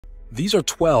These are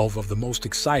 12 of the most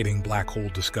exciting black hole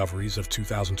discoveries of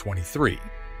 2023.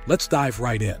 Let's dive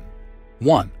right in.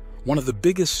 1. One of the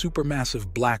biggest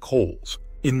supermassive black holes.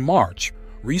 In March,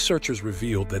 researchers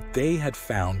revealed that they had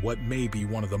found what may be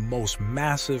one of the most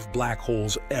massive black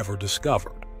holes ever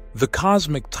discovered. The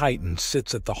cosmic titan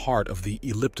sits at the heart of the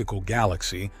elliptical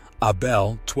galaxy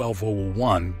Abell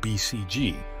 12001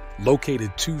 BCG,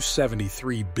 located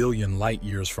 273 billion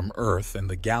light-years from Earth, and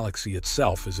the galaxy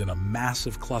itself is in a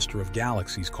massive cluster of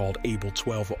galaxies called Abell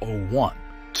 1201.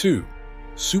 2.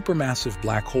 Supermassive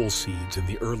black hole seeds in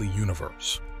the early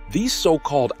universe. These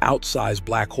so-called outsized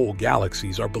black hole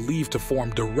galaxies are believed to form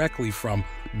directly from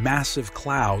massive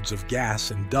clouds of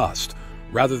gas and dust,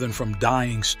 rather than from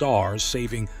dying stars,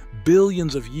 saving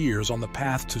billions of years on the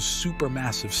path to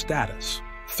supermassive status.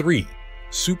 3.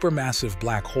 Supermassive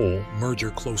black hole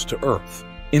merger close to Earth.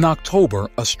 In October,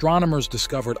 astronomers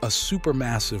discovered a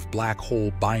supermassive black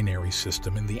hole binary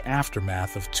system in the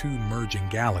aftermath of two merging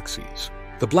galaxies.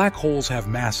 The black holes have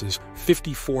masses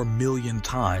 54 million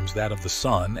times that of the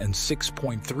Sun and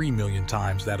 6.3 million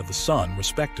times that of the Sun,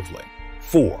 respectively.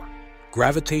 4.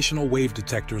 Gravitational wave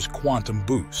detectors quantum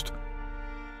boost.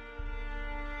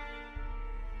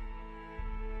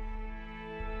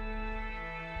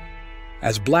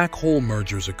 As black hole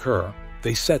mergers occur,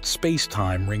 they set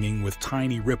space-time ringing with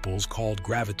tiny ripples called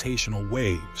gravitational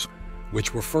waves,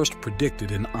 which were first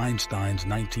predicted in Einstein's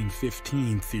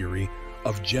 1915 theory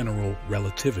of general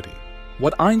relativity.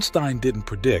 What Einstein didn't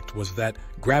predict was that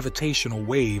gravitational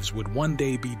waves would one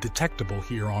day be detectable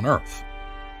here on Earth.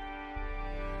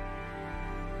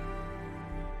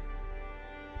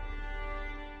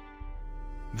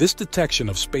 This detection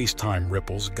of space-time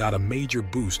ripples got a major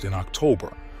boost in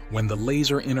October when the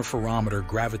Laser Interferometer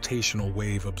Gravitational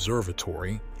Wave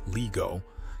Observatory, LIGO,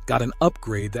 got an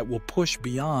upgrade that will push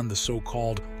beyond the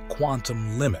so-called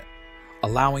quantum limit,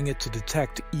 allowing it to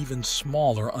detect even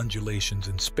smaller undulations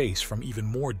in space from even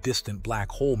more distant black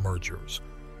hole mergers.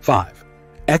 5.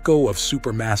 Echo of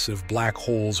supermassive black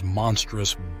hole's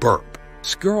monstrous burp.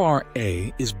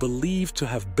 Skr-A is believed to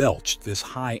have belched this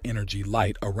high-energy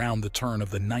light around the turn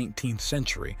of the 19th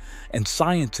century, and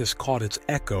scientists caught its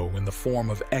echo in the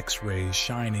form of X-rays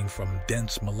shining from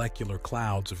dense molecular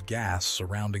clouds of gas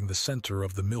surrounding the center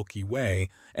of the Milky Way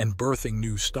and birthing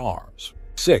new stars.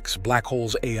 6. Black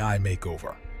hole's AI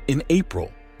makeover. In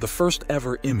April, the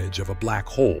first-ever image of a black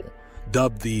hole,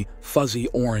 dubbed the fuzzy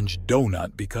orange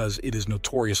donut because it is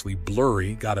notoriously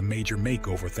blurry, got a major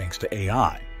makeover thanks to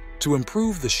AI. To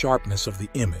improve the sharpness of the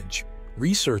image,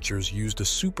 researchers used a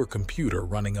supercomputer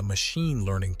running a machine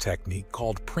learning technique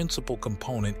called Principal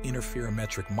Component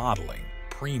Interferometric Modeling,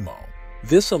 PRIMO.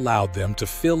 This allowed them to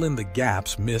fill in the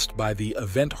gaps missed by the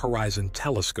Event Horizon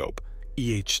Telescope,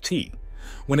 EHT,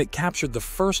 when it captured the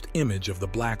first image of the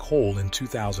black hole in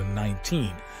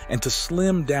 2019, and to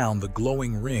slim down the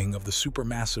glowing ring of the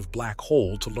supermassive black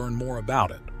hole to learn more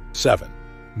about it. 7.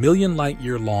 Million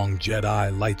light-year-long Jedi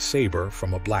lightsaber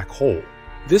from a black hole.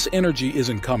 This energy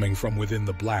isn't coming from within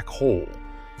the black hole.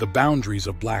 The boundaries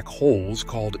of black holes,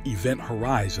 called event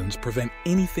horizons, prevent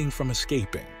anything from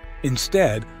escaping.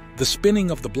 Instead, the spinning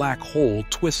of the black hole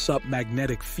twists up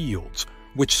magnetic fields,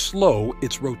 which slow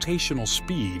its rotational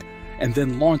speed and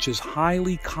then launches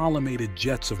highly collimated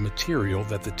jets of material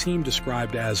that the team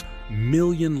described as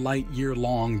million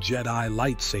light-year-long Jedi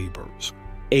lightsabers.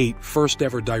 8. First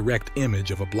ever direct image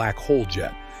of a black hole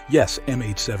jet. Yes,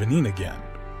 M817 again.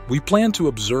 We plan to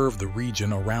observe the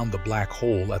region around the black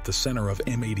hole at the center of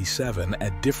M87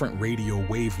 at different radio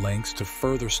wavelengths to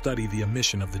further study the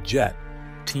emission of the jet,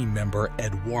 team member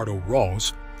Eduardo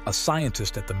Ross, a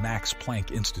scientist at the Max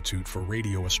Planck Institute for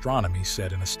Radio Astronomy,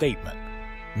 said in a statement.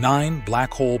 9.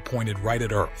 Black hole pointed right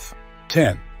at Earth.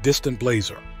 10. Distant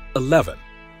blazar. 11.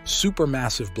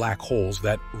 Supermassive black holes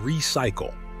that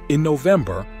recycle. In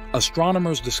November,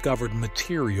 astronomers discovered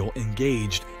material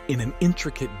engaged in an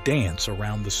intricate dance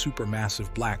around the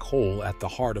supermassive black hole at the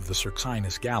heart of the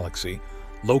Circinus galaxy,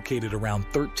 located around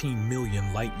 13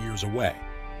 million light-years away.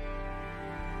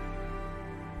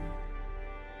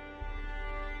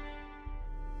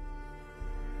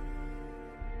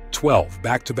 12.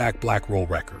 Back-to-back black hole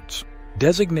records.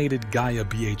 Designated Gaia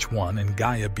BH1 and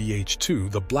Gaia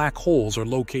BH2, the black holes are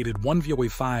located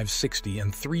 1,560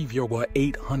 and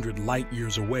 3,800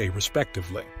 light-years away,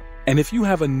 respectively. And if you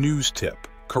have a news tip,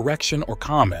 correction, or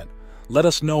comment, let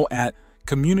us know at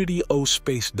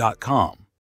communityospace.com.